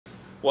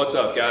What's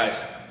up,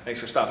 guys? Thanks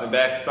for stopping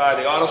back by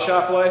the Auto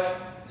Shop Life.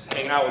 Just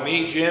hanging out with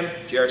me, Jim,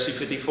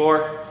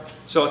 JRC54.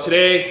 So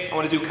today I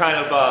want to do kind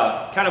of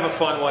a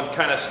fun one,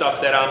 kind of stuff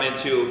that I'm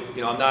into.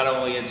 You know, I'm not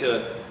only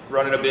into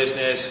running a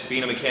business,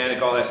 being a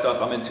mechanic, all that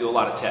stuff. I'm into a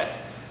lot of tech.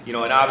 You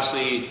know, and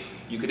obviously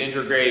you could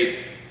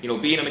integrate, you know,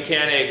 being a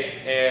mechanic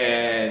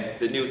and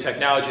the new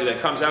technology that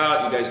comes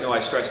out. You guys know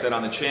I stress that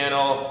on the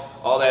channel,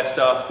 all that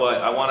stuff.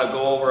 But I want to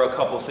go over a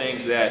couple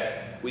things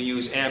that we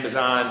use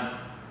Amazon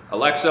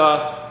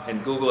Alexa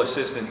and Google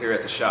Assistant here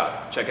at the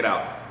shop. Check it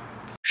out.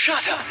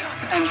 Shut up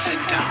and sit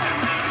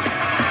down.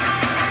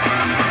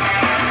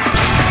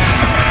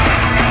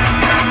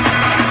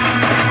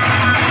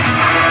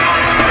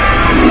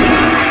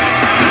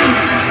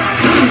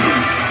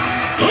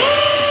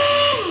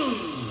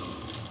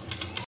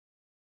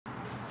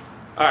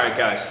 Alright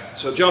guys,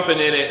 so jumping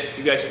in it,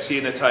 you guys can see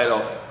in the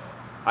title,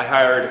 I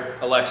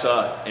hired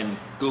Alexa and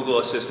Google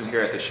Assistant here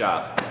at the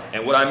shop.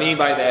 And what I mean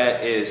by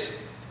that is,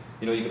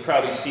 you know, you can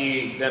probably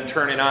see them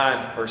turning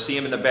on or see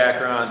them in the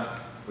background.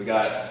 We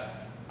got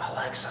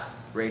Alexa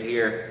right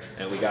here,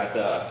 and we got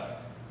the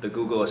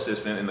Google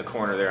Assistant in the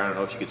corner there. I don't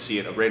know if you can see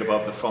it right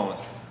above the phone.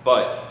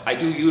 But I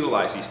do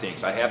utilize these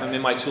things. I have them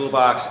in my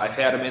toolbox. I've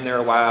had them in there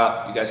a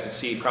while. You guys can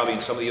see probably in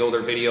some of the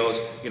older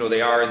videos, you know,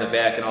 they are in the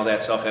back and all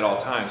that stuff at all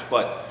times.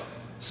 But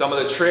some of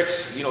the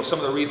tricks, you know, some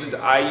of the reasons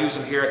I use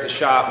them here at the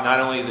shop, not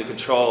only to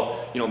control,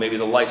 you know, maybe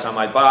the lights on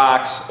my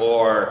box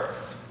or,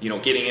 you know,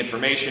 getting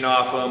information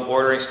off them,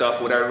 ordering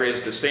stuff, whatever it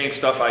is, the same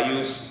stuff I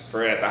use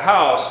for at the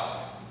house,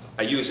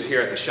 I use it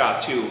here at the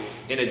shop too,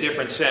 in a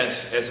different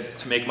sense as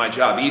to make my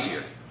job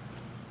easier.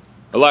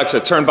 Alexa,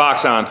 turn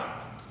box on.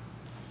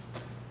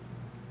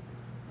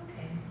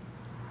 Okay.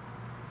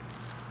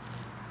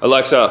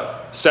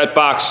 Alexa, set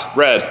box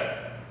red.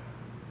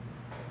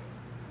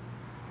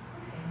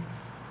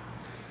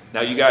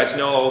 Now you guys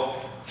know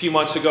a few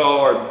months ago,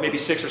 or maybe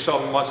 6 or so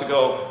months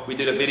ago, we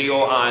did a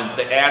video on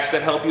the apps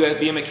that help you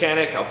be a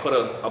mechanic. I'll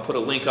put a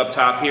link up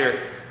top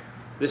here.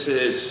 This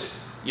is,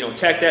 you know,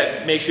 tech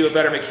that makes you a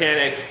better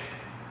mechanic,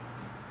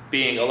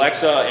 being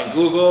Alexa and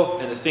Google,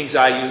 and the things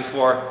I use it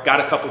for. Got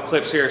a couple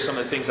clips here, some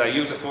of the things I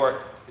use it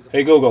for.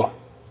 Hey Google,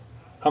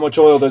 how much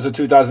oil does a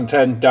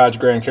 2010 Dodge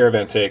Grand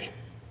Caravan take?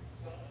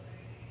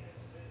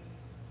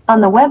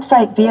 On the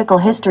website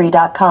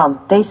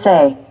vehiclehistory.com, they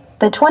say,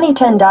 the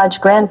 2010 Dodge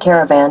Grand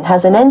Caravan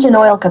has an engine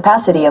oil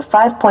capacity of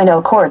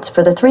 5.0 quarts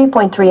for the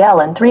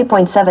 3.3L and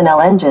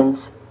 3.7L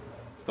engines.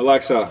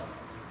 Alexa,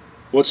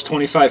 what's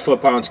 25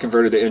 foot-pounds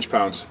converted to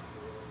inch-pounds?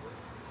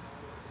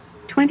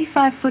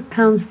 25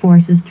 foot-pounds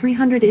force is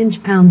 300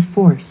 inch-pounds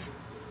force.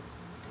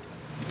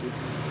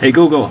 Hey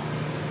Google,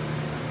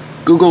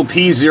 Google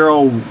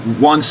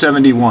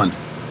P0171.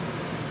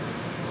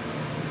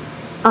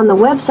 On the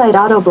website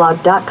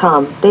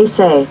autoblog.com, they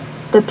say,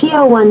 the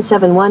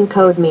P0171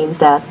 code means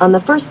that, on the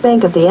first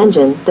bank of the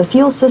engine, the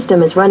fuel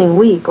system is running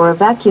weak or a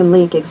vacuum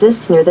leak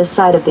exists near this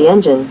side of the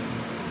engine.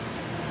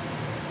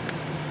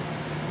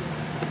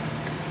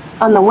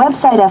 On the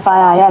website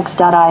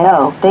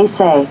FIIX.io, they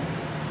say,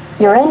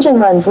 your engine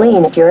runs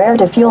lean if your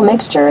air-to-fuel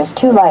mixture is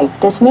too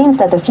light. This means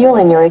that the fuel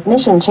in your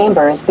ignition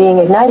chamber is being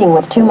igniting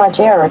with too much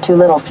air or too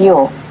little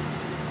fuel.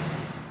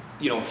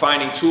 You know,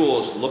 finding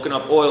tools, looking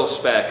up oil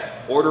spec,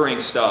 ordering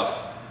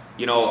stuff,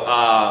 you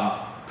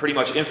know, pretty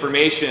much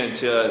information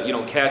to, you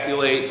know,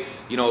 calculate,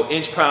 you know,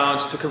 inch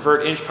pounds, to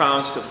convert inch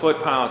pounds to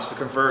foot pounds, to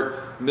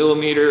convert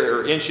millimeter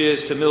or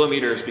inches to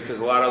millimeters,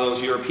 because a lot of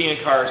those European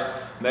cars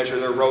measure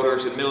their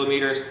rotors in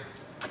millimeters.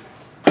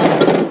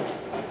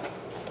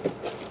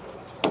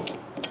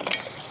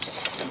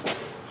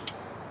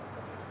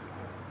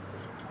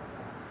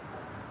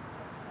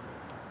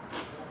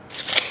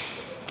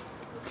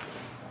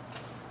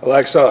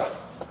 Alexa,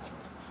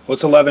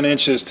 what's 11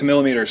 inches to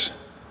millimeters?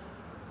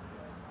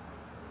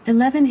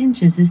 11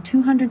 inches is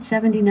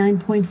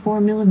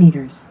 279.4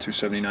 millimeters.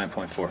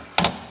 279.4.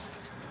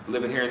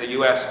 Living here in the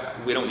US,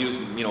 we don't use,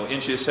 you know,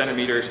 inches,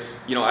 centimeters.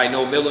 You know, I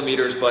know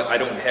millimeters, but I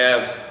don't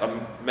have a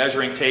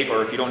measuring tape,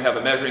 or if you don't have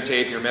a measuring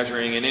tape, you're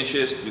measuring in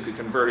inches, you could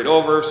convert it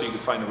over so you can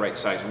find the right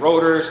size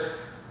rotors,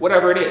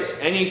 whatever it is.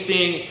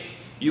 Anything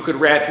you could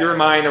wrap your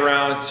mind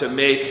around to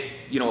make,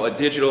 you know, a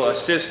digital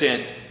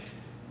assistant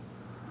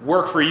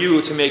work for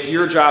you to make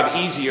your job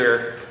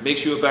easier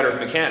makes you a better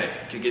mechanic.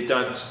 You can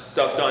get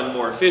stuff done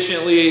more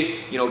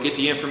efficiently, you know, get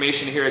the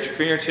information here at your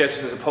fingertips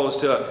as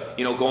opposed to,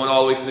 you know, going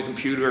all the way to the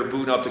computer,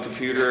 booting up the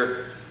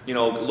computer, you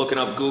know, looking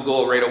up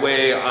Google right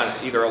away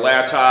on either a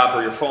laptop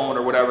or your phone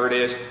or whatever it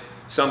is.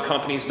 Some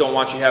companies don't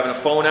want you having a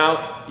phone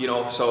out, you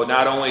know, so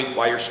not only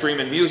while you're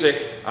streaming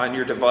music on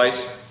your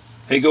device.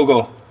 Hey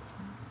Google,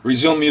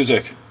 resume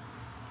music.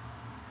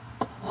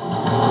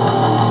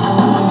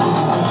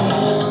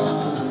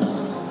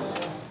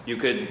 You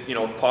could, you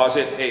know, pause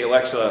it. Hey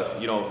Alexa,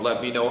 you know,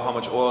 let me know how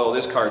much oil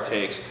this car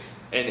takes.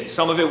 And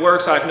some of it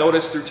works, I've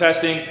noticed through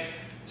testing.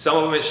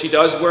 Some of it, she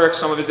does work,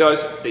 some of it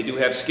does. They do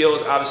have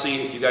skills.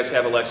 Obviously, if you guys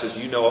have Alexas,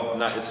 you know,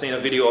 it's not a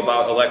video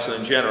about Alexa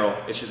in general.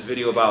 It's just a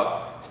video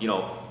about, you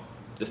know,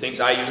 the things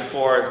I use it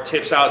for,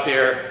 tips out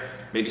there.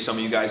 Maybe some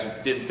of you guys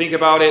didn't think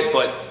about it,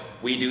 but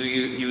we do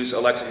use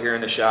Alexa here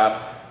in the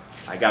shop.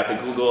 I got the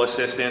Google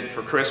Assistant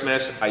for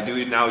Christmas. I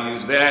do now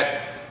use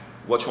that.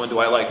 Which one do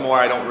I like more?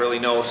 I don't really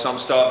know. Some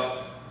stuff,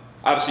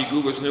 obviously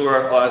Google's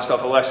newer, a lot of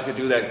stuff Alexa could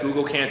do that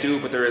Google can't do,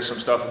 but there is some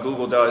stuff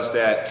Google does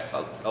that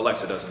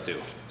Alexa doesn't do.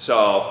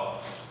 So,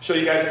 show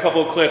you guys a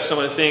couple of clips, some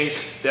of the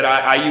things that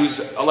I use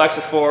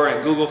Alexa for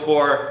and Google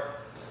for.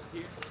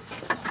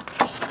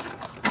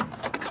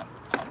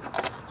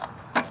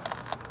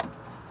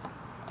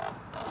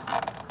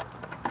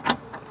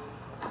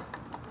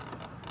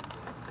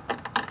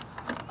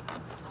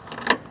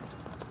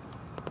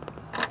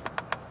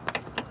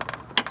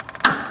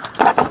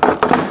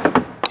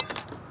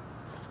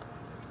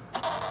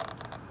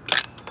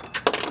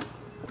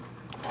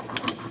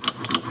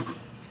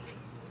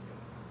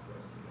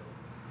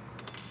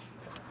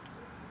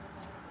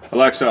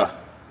 Alexa,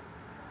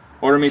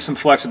 order me some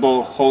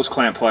flexible hose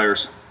clamp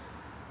pliers.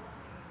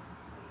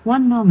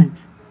 One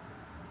moment.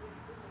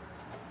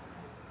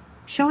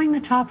 Showing the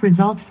top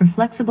results for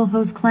flexible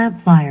hose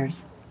clamp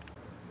pliers.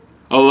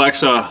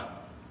 Alexa,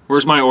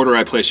 where's my order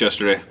I placed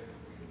yesterday?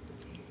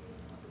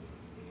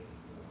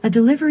 A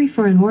delivery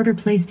for an order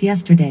placed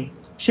yesterday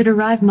should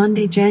arrive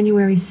Monday,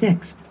 January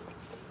 6th.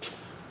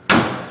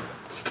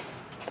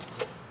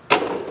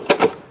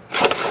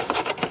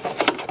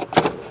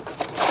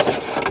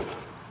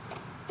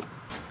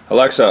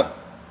 Alexa,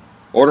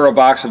 order a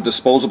box of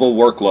disposable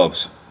work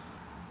gloves.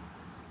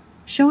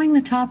 Showing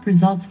the top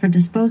results for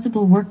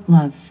disposable work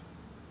gloves.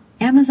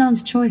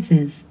 Amazon's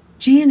choices: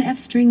 G&F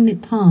string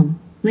knit palm,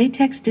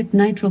 latex dip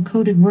nitrile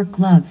coated work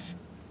gloves.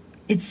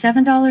 It's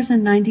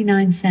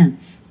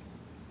 $7.99.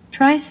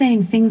 Try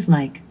saying things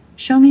like,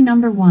 show me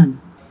number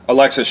 1.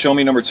 Alexa, show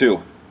me number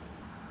 2.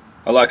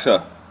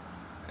 Alexa,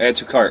 add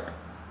to cart.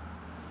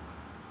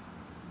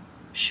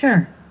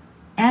 Sure.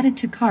 Added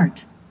to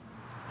cart.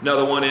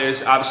 Another one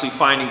is obviously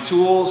finding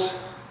tools.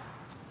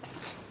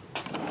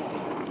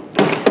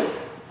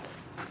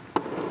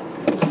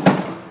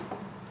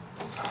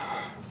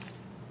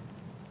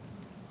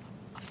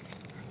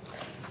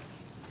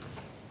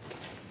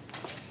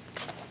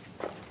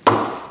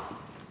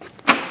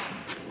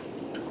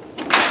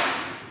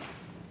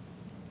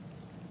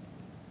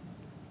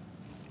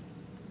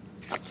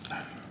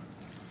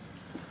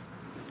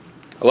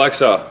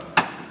 Alexa,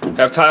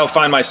 have Tile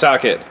find my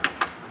socket.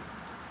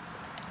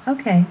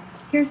 Okay,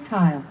 here's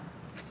Tile.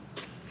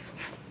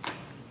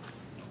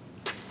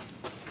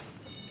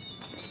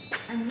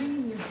 I'm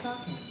ringing your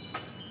socket.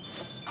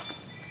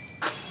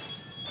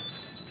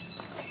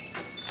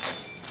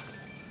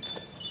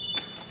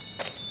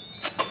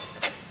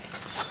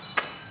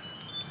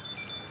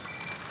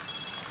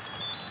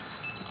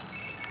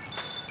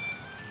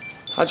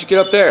 How'd you get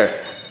up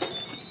there?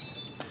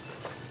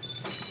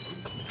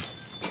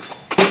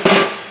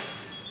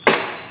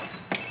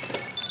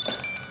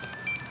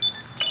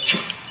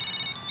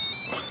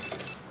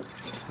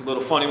 A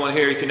little funny one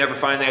here, you can never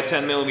find that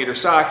 10mm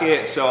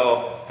socket,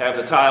 so have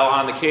the Tile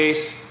on the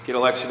case, get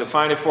Alexa to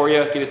find it for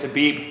you, get it to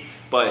beep.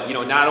 But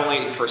not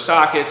only for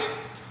sockets,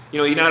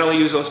 you not only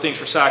use those things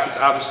for sockets,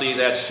 obviously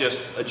that's just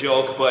a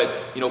joke,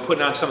 but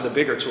putting on some of the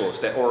bigger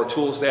tools or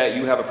tools that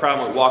you have a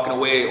problem with walking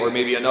away, or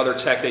maybe another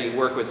tech that you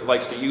work with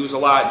likes to use a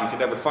lot and you can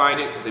never find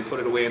it because they put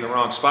it away in the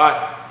wrong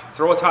spot.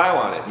 Throw a Tile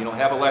on it.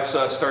 Have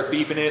Alexa start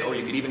beeping it, or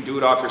you could even do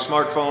it off your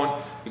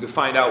smartphone. You can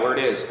find out where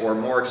it is. Or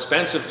more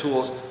expensive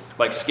tools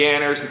like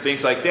scanners and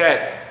things like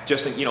that,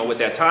 just with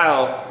that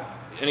Tile,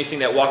 anything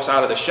that walks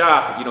out of the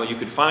shop, you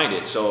could find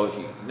it. So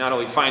you not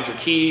only find your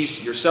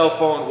keys, your cell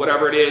phone,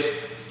 whatever it is,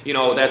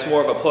 that's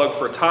more of a plug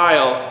for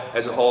Tile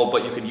as a whole,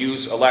 but you could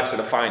use Alexa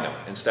to find them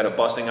instead of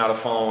busting out a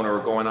phone or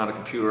going on a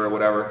computer or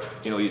whatever.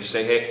 You just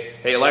say,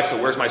 hey Alexa,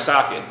 where's my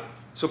socket?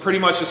 So pretty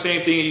much the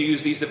same thing. You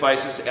use these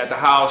devices at the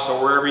house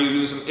or wherever you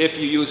use them. If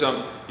you use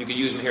them, you can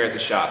use them here at the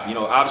shop.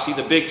 Obviously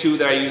the big two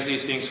that I use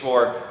these things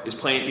for is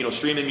playing,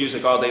 streaming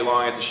music all day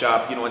long at the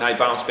shop, and I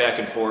bounce back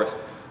and forth.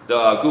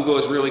 The Google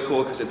is really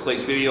cool because it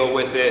plays video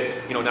with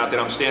it. Not that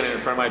I'm standing in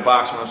front of my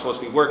box when I'm supposed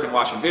to be working,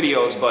 watching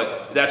videos,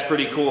 but that's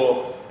pretty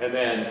cool. And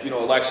then,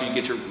 Alexa, you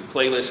get your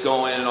playlist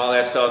going and all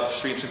that stuff,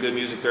 stream some good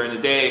music during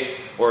the day.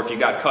 Or if you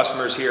got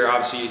customers here,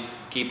 obviously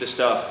keep the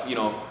stuff,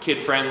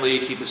 kid-friendly,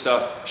 keep the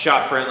stuff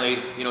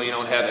shop-friendly. You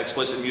don't have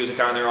explicit music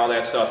on there, all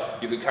that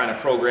stuff. You could kind of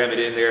program it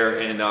in there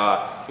and,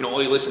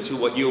 only listen to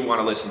what you want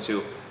to listen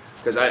to.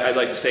 Because I'd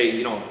like to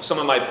say, some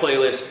of my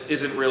playlist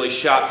isn't really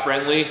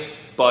shop-friendly,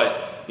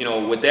 but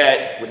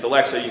with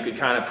Alexa, you could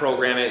kind of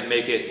program it and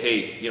make it,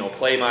 hey,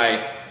 play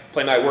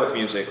my work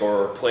music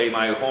or play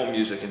my home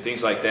music and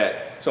things like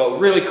that. So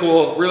really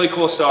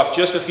cool stuff.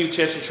 Just a few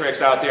tips and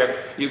tricks out there.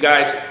 You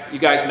guys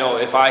know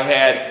if I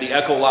had the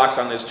Echo locks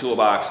on this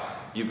toolbox,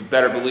 you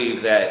better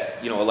believe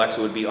that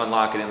Alexa would be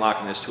unlocking and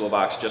locking this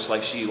toolbox just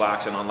like she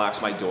locks and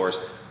unlocks my doors.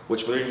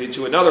 Which brings me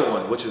to another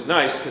one, which is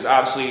nice because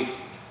obviously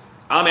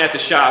I'm at the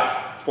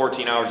shop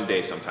 14 hours a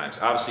day sometimes.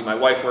 Obviously my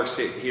wife works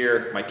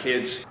here, my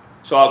kids.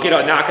 So I'll get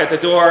a knock at the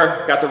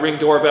door, got the Ring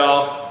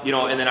doorbell,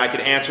 and then I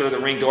can answer the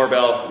Ring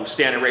doorbell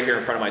standing right here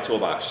in front of my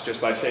toolbox just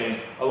by saying,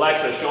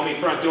 Alexa, show me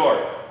front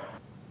door.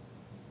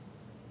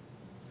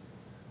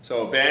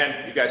 So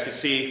bam, you guys can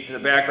see in the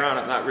background,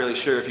 I'm not really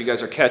sure if you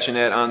guys are catching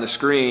that on the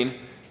screen,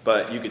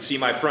 but you can see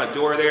my front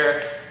door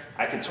there.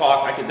 I could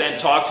then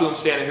talk to them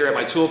standing here at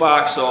my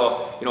toolbox.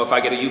 So, you know, if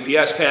I get a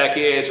UPS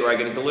package or I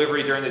get a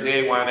delivery during the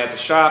day while I'm at the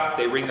shop,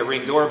 they ring the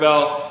Ring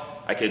doorbell.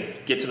 I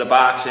could get to the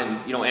box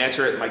and, you know,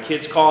 answer it. My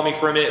kids call me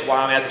from it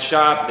while I'm at the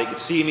shop. They could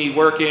see me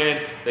working.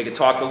 They could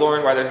talk to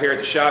Lauren while they're here at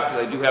the shop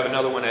because I do have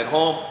another one at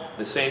home.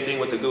 The same thing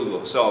with the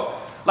Google. So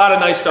a lot of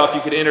nice stuff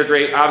you could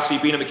integrate. Obviously,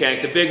 being a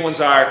mechanic, the big ones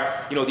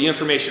are, you know, the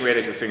information right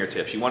at your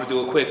fingertips. You want to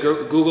do a quick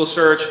Google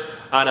search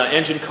on an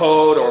engine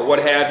code or what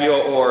have you,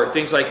 or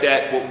things like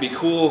that. What would be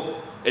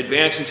cool,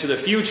 advance into the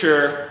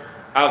future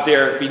out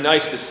there, it'd be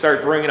nice to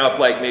start bringing up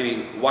like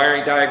maybe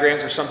wiring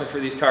diagrams or something for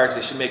these cars.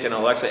 They should make an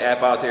Alexa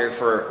app out there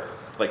for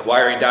like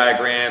wiring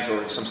diagrams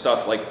or some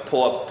stuff like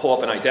pull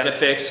up an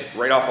Identifix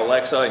right off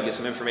Alexa and get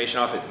some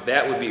information off it.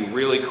 That would be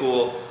really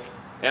cool.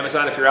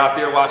 Amazon, if you're out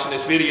there watching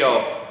this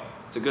video,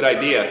 it's a good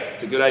idea.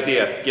 It's a good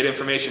idea. Get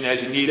information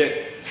as you need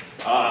it.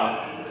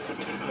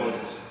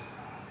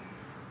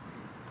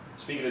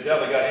 Speaking of the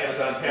devil, I got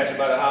Amazon passing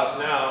by the house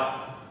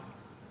now.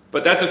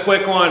 But that's a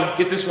quick one.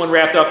 Get this one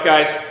wrapped up,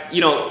 guys.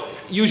 You know,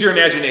 use your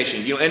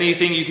imagination. You know,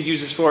 anything you could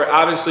use this for.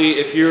 Obviously,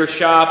 if your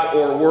shop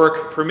or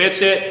work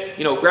permits it,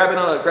 you know, grab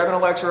an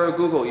Alexa or a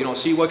Google. You know,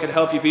 see what could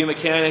help you be a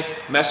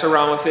mechanic. Mess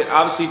around with it.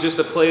 Obviously, just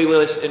a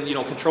playlist and, you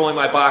know, controlling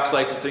my box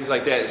lights and things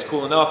like that is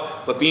cool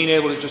enough. But being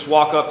able to just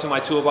walk up to my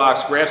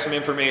toolbox, grab some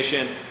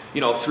information,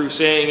 you know, through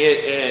saying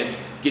it and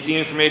get the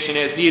information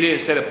as needed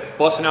instead of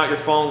busting out your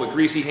phone with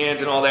greasy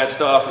hands and all that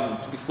stuff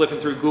and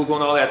flipping through Google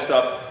and all that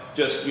stuff.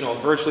 Just, you know,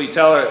 virtually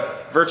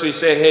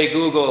say, hey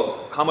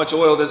Google, how much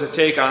oil does it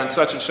take on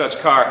such and such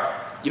car?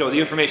 You know, the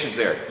information's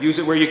there. Use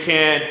it where you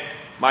can.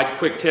 My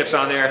quick tips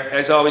on there.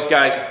 As always,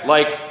 guys,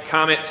 like,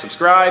 comment,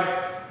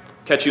 subscribe.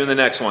 Catch you in the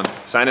next one.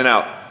 Signing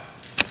out.